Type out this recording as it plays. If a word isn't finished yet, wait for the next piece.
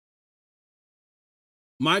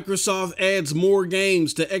Microsoft adds more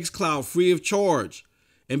games to Xcloud free of charge.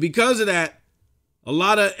 And because of that, a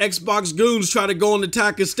lot of Xbox goons try to go on the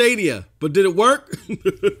attack of Stadia. But did it work?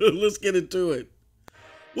 Let's get into it.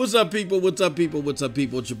 What's up, people? What's up, people? What's up,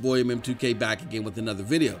 people? It's your boy MM2K back again with another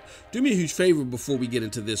video. Do me a huge favor before we get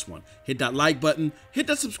into this one. Hit that like button, hit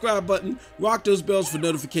that subscribe button, rock those bells for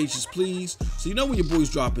notifications, please, so you know when your boy's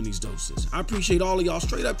dropping these doses. I appreciate all of y'all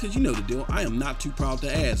straight up because you know the deal. I am not too proud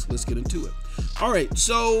to ask. Let's get into it. All right,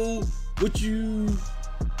 so what you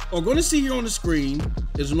are going to see here on the screen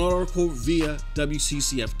is an article via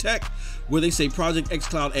WCCF Tech where they say Project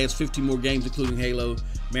Xcloud adds 50 more games, including Halo,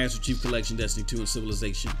 Master Chief Collection, Destiny 2, and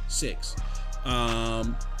Civilization 6.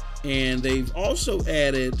 And they've also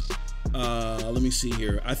added, let me see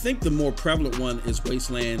here. I think the more prevalent one is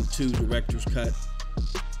Wasteland 2 Director's Cut.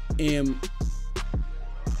 And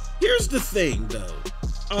here's the thing, though.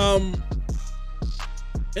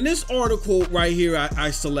 In this article right here,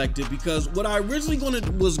 I selected because what I originally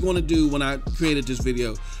was going to do when I created this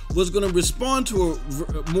video was going to respond to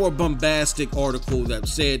a more bombastic article that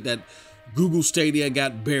said that Google Stadia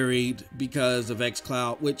got buried because of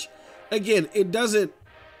Xcloud, which, again, it doesn't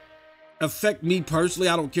affect me personally.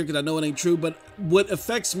 I don't care because I know it ain't true. But what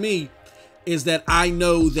affects me is that I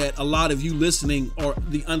know that a lot of you listening are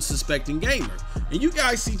the unsuspecting gamer. And you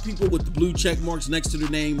guys see people with the blue check marks next to their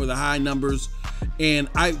name or the high numbers. And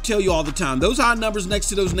I tell you all the time, those high numbers next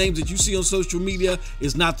to those names that you see on social media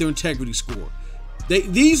is not their integrity score.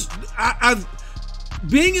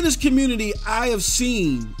 Being in this community, I have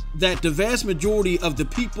seen that the vast majority of the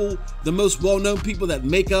people, the most well-known people that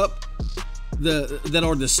make up that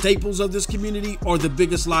are the staples of this community are the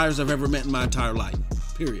biggest liars I've ever met in my entire life,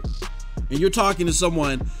 period. And you're talking to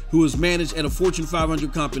someone who has managed at a Fortune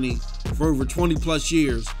 500 company for over 20 plus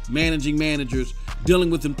years, managing managers, dealing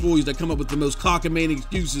with employees that come up with the most cockamamie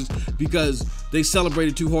excuses because they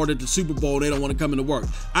celebrated too hard at the Super Bowl and they don't want to come into work.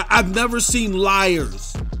 I've never seen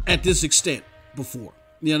liars at this extent before.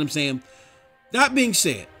 You know what I'm saying? That being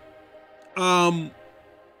said,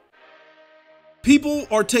 people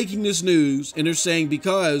are taking this news and they're saying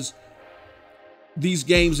because these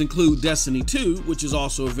games include Destiny 2, which is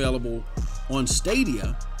also available on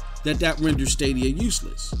Stadia, that renders Stadia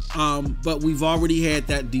useless. But we've already had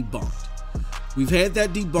that debunked. We've had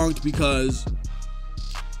that debunked because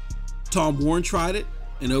Tom Warren tried it,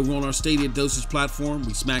 and over on our Stadia dosage platform,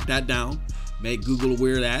 we smacked that down, made Google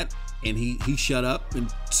aware of that, and he shut up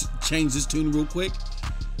and changed his tune real quick.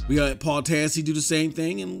 We got Paul Tassi do the same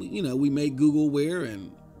thing, and we made Google aware,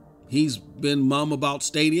 and he's been mum about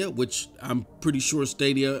Stadia, which I'm pretty sure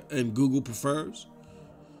Stadia and Google prefers.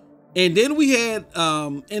 And then we had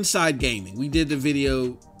Inside Gaming. We did the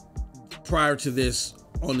video prior to this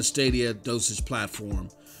on the Stadia dosage platform.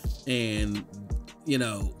 And,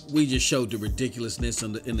 we just showed the ridiculousness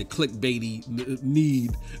and the clickbaity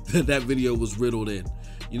need that video was riddled in.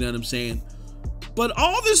 You know what I'm saying? But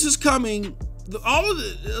all this is coming,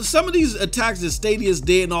 some of these attacks that Stadia's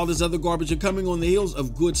dead and all this other garbage are coming on the heels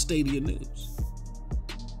of good Stadia news.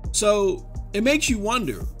 So it makes you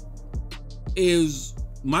wonder, is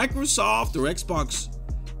Microsoft or Xbox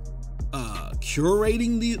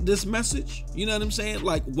curating this message? You know what I'm saying?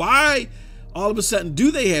 Like, why all of a sudden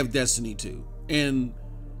do they have Destiny 2? And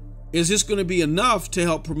is this going to be enough to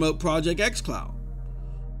help promote Project Xcloud?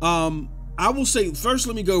 I will say, first,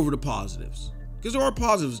 let me go over the positives, because there are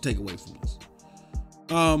positives to take away from this.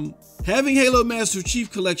 Having Halo Master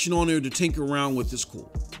Chief Collection on there to tinker around with is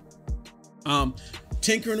cool.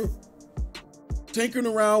 Tinkering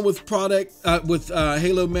around with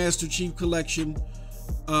Halo Master Chief Collection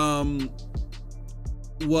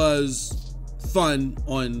was fun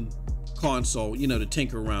on console, to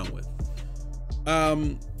tinker around with.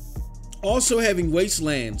 Also having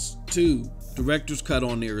Wastelands 2 Director's Cut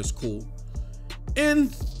on there is cool.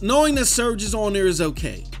 And knowing that Surge is on there is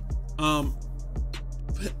okay.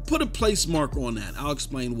 Put a place marker on that. I'll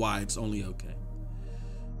explain why it's only okay.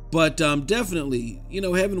 But definitely,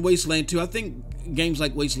 having Wasteland 2, I think games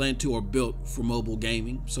like Wasteland 2 are built for mobile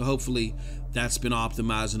gaming. So hopefully that's been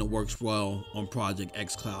optimized and it works well on Project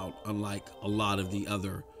Xcloud, unlike a lot of the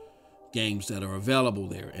other games that are available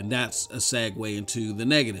there. And that's a segue into the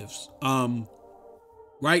negatives.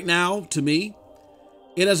 Right now, to me,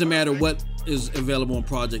 it doesn't matter what is available on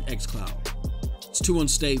Project Xcloud. It's too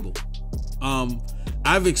unstable.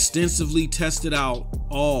 I've extensively tested out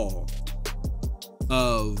all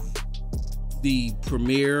of the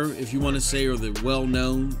premier, if you want to say, or the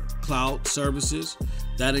well-known cloud services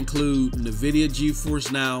that include NVIDIA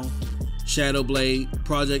GeForce Now, Shadowblade,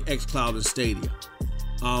 Project Xcloud, and Stadia.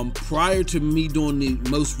 Prior to me doing the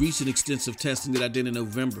most recent extensive testing that I did in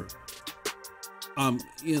November,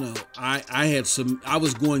 You know, I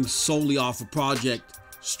was going solely off of Project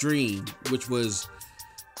Stream, which was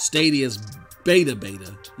Stadia's beta,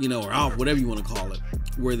 you know, or alpha, whatever you want to call it,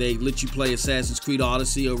 where they let you play Assassin's Creed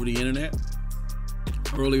Odyssey over the internet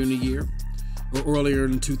earlier in the year, or earlier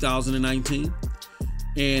in 2019.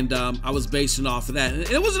 And I was basing off of that. And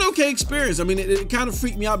it was an okay experience. I mean, it kind of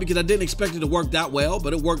freaked me out because I didn't expect it to work that well,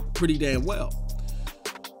 but it worked pretty damn well.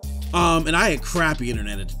 And I had crappy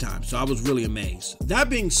internet at the time, so I was really amazed. That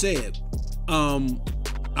being said,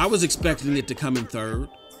 I was expecting it to come in third,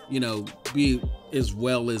 you know, be as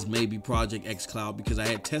well as maybe Project Xcloud, because I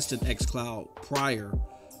had tested Xcloud prior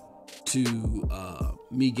to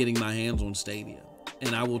me getting my hands on Stadia.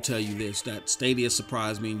 And I will tell you this, that Stadia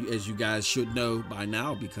surprised me, as you guys should know by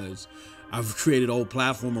now, because I've created a whole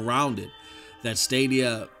platform around it, that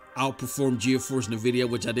Stadia outperformed GeForce NVIDIA,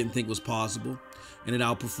 which I didn't think was possible. And it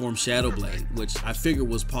outperformed Shadowblade, which I figured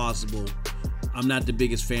was possible. I'm not the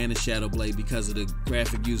biggest fan of Shadowblade because of the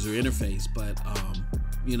graphic user interface, but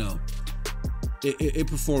you know, it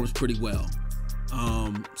performs pretty well.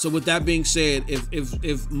 So with that being said, if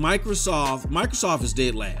Microsoft is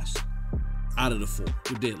dead last out of the four,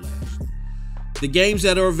 they're dead last. The games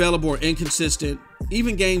that are available are inconsistent.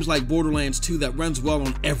 Even games like Borderlands 2 that runs well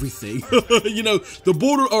on everything. You know,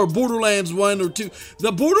 Borderlands 1 or 2.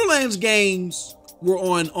 The Borderlands games were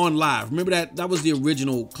on live. Remember that was the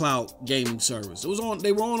original cloud gaming service.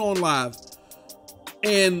 They were on live.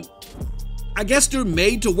 And I guess they're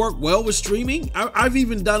made to work well with streaming. I've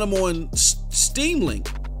even done them on Steam Link,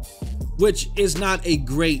 which is not a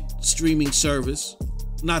great streaming service,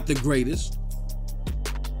 not the greatest,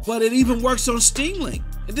 but it even works on Steam Link.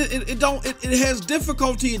 It has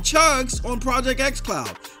difficulty and chugs on Project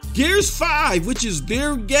Xcloud. Gears 5, which is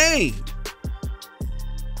their game,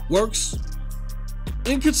 works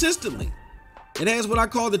inconsistently. It has what I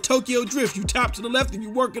call the Tokyo drift. You tap to the left and you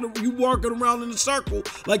walking around in a circle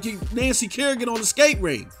like you Nancy Kerrigan on the skate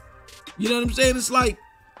ring. You know what I'm saying? It's like,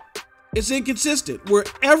 it's inconsistent. Where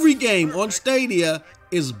every game on Stadia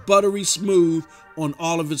is buttery smooth on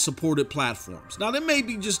all of its supported platforms. Now, there may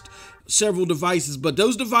be just several devices, but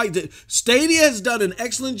those devices, Stadia has done an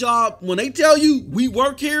excellent job. When they tell you we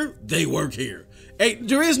work here, they work here. Hey,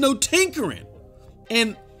 there is no tinkering.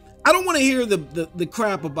 And I don't want to hear the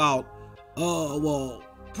crap about, oh, well,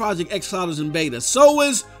 Project Xcloud is in beta. So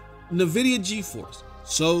is NVIDIA GeForce.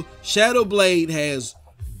 So Shadowblade has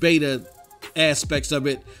beta aspects of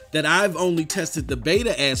it that I've only tested the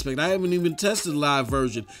beta aspect. I haven't even tested the live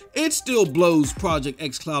version. It still blows Project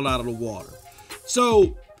Xcloud out of the water.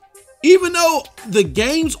 So even though the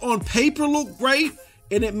games on paper look great,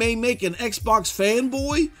 and it may make an Xbox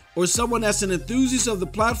fanboy or someone that's an enthusiast of the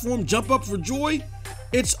platform jump up for joy,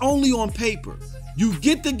 it's only on paper. You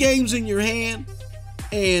get the games in your hand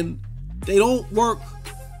and they don't work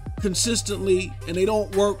consistently and they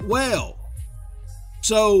don't work well.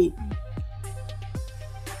 So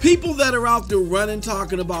people that are out there running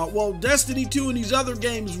talking about, well, Destiny 2 and these other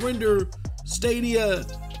games render Stadia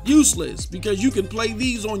useless because you can play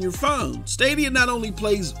these on your phone. Stadia not only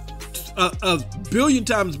plays a billion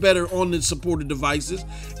times better on the supported devices,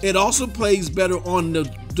 it also plays better on the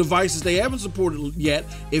devices they haven't supported yet.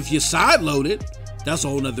 If you sideload it, that's a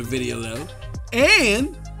whole nother video though.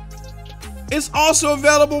 And it's also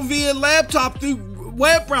available via laptop through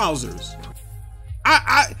web browsers.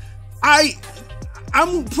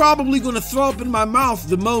 I'm probably going to throw up in my mouth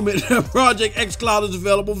the moment Project Xcloud is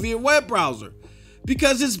available via web browser,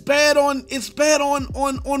 because it's bad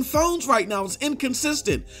on phones right now. It's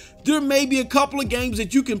inconsistent. There may be a couple of games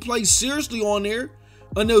that you can play seriously on there,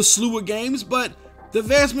 on those slew of games, but the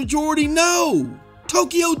vast majority, no.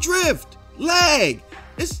 Tokyo drift, lag.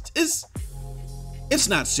 It's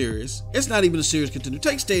not serious. It's not even a serious contender.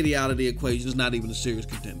 Take Stadia out of the equation. It's not even a serious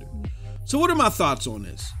contender. So what are my thoughts on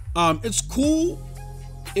this? It's cool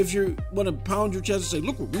if you want to pound your chest and say,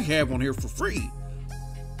 look what we have on here for free.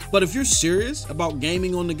 But if you're serious about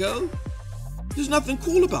gaming on the go, there's nothing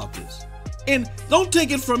cool about this. And don't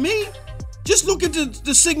take it from me. Just look at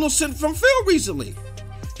the signal sent from Phil recently.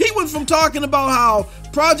 He went from talking about how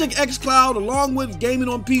Project Xcloud, along with gaming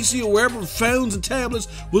on PC or wherever, phones and tablets,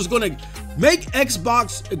 was going to make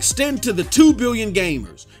Xbox extend to the 2 billion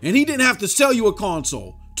gamers. And he didn't have to sell you a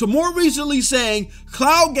console. To more recently saying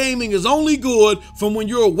cloud gaming is only good from when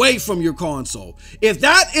you're away from your console. If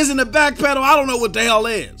that isn't a backpedal, I don't know what the hell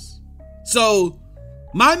is. So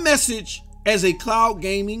my message as a cloud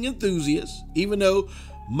gaming enthusiast, even though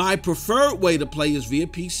my preferred way to play is via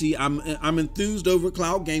PC, I'm enthused over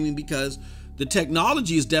cloud gaming because the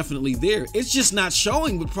technology is definitely there. It's just not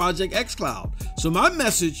showing with Project Xcloud. So my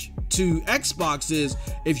message to Xbox is,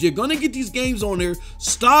 if you're gonna get these games on there,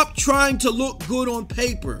 stop trying to look good on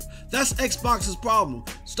paper. That's Xbox's problem.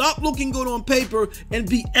 Stop looking good on paper and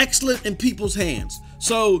be excellent in people's hands.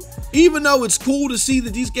 So even though it's cool to see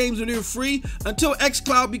that these games are there free, until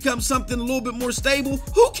Xcloud becomes something a little bit more stable,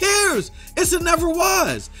 who cares? It never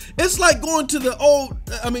was. It's like going to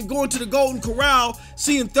the Golden Corral,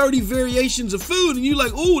 seeing 30 variations of food, and you're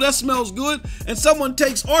like, ooh, that smells good. And someone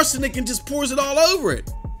takes arsenic and just pours it all over it.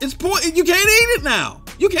 You can't eat it now.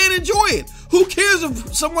 You can't enjoy it. Who cares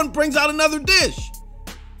if someone brings out another dish?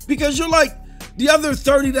 Because you're like, the other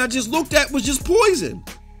 30 that I just looked at was just poison.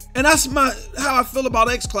 And that's how I feel about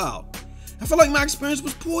Xcloud. I feel like my experience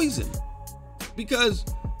was poison. Because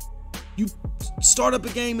you start up a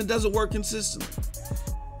game and it doesn't work consistently.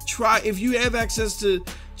 If you have access to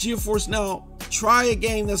GeForce Now, try a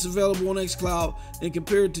game that's available on Xcloud and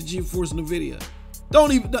compare it to GeForce NVIDIA.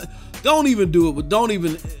 Don't even do it, but don't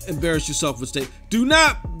even embarrass yourself with Stadia. Do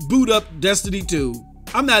not boot up Destiny 2.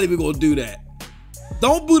 I'm not even gonna do that.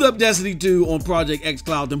 Don't boot up Destiny 2 on Project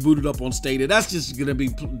Xcloud and boot it up on Stadia. That's just gonna be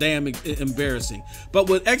damn embarrassing. But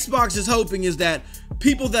what Xbox is hoping is that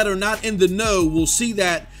people that are not in the know will see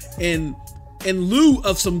that, and in lieu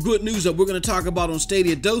of some good news that we're going to talk about on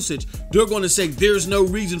Stadia Dosage, they're going to say there's no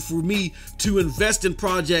reason for me to invest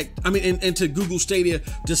into Google Stadia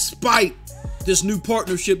despite this new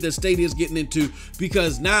partnership that Stadia is getting into,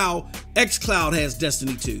 because now Xcloud has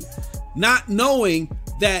Destiny 2. Not knowing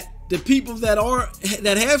that the people that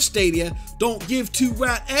have Stadia don't give two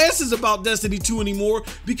rat asses about Destiny 2 anymore,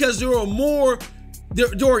 because there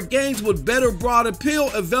are games with better broad appeal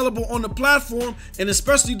available on the platform, and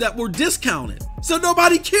especially that were discounted. So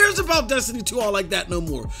nobody cares about Destiny 2 all like that no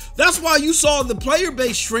more. That's why you saw the player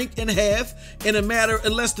base shrink in half in a matter of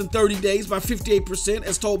less than 30 days by 58%,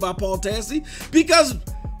 as told by Paul Tassi, because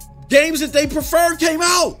games that they preferred came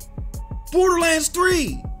out. Borderlands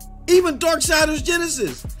 3, even Darksiders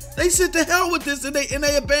Genesis. They said to hell with this and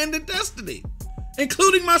they abandoned Destiny.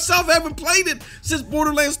 Including myself, haven't played it since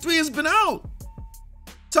Borderlands 3 has been out.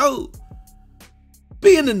 So,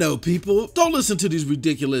 be in the know, people. Don't listen to these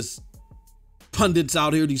ridiculous pundits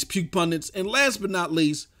out here, these puke pundits. And last but not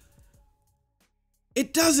least,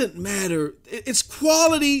 it doesn't matter. It's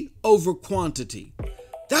quality over quantity.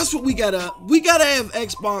 That's what we gotta have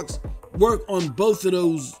Xbox work on both of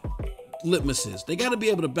those litmuses. They gotta be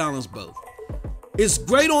able to balance both. It's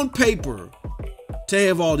great on paper to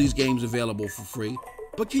have all these games available for free,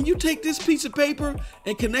 but can you take this piece of paper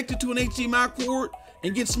and connect it to an HDMI cord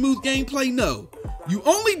and get smooth gameplay? No. You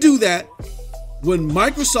only do that when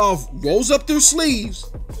Microsoft rolls up their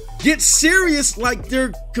sleeves, gets serious like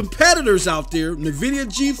their competitors out there, NVIDIA,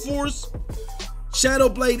 GeForce,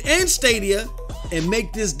 Shadowblade, and Stadia, and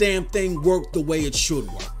make this damn thing work the way it should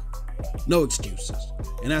work. No excuses.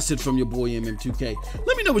 And that's it from your boy MM2K.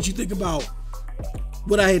 Let me know what you think about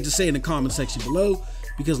what I had to say in the comment section below,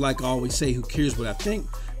 because like I always say, who cares what I think?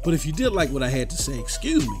 But if you did like what I had to say,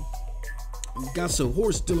 excuse me, got so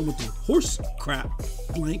hoarse dealing with the horse crap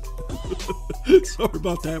blank. Sorry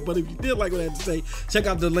about that. But if you did like what I had to say, check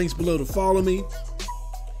out the links below to follow me.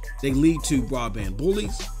 They lead to Broadband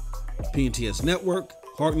Bullies, PNTS Network,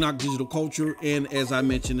 Hard Knock Digital Culture, and as I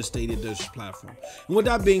mentioned, the Stadia Dosage platform. And with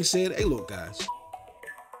that being said, hey, look, guys,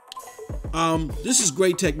 this is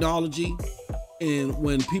great technology. And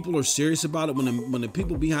when people are serious about it, when the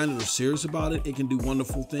people behind it are serious about it, it can do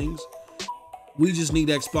wonderful things. We just need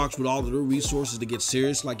Xbox with all of their resources to get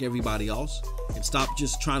serious like everybody else and stop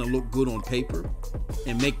just trying to look good on paper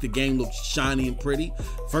and make the game look shiny and pretty.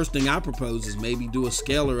 First thing I propose is maybe do a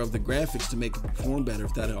scaler of the graphics to make it perform better,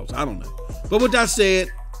 if that helps. I don't know. But with that said,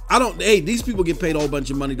 these people get paid a whole bunch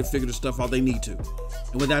of money to figure the stuff out. They need to.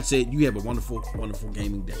 And with that said, you have a wonderful, wonderful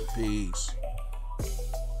gaming day. Peace.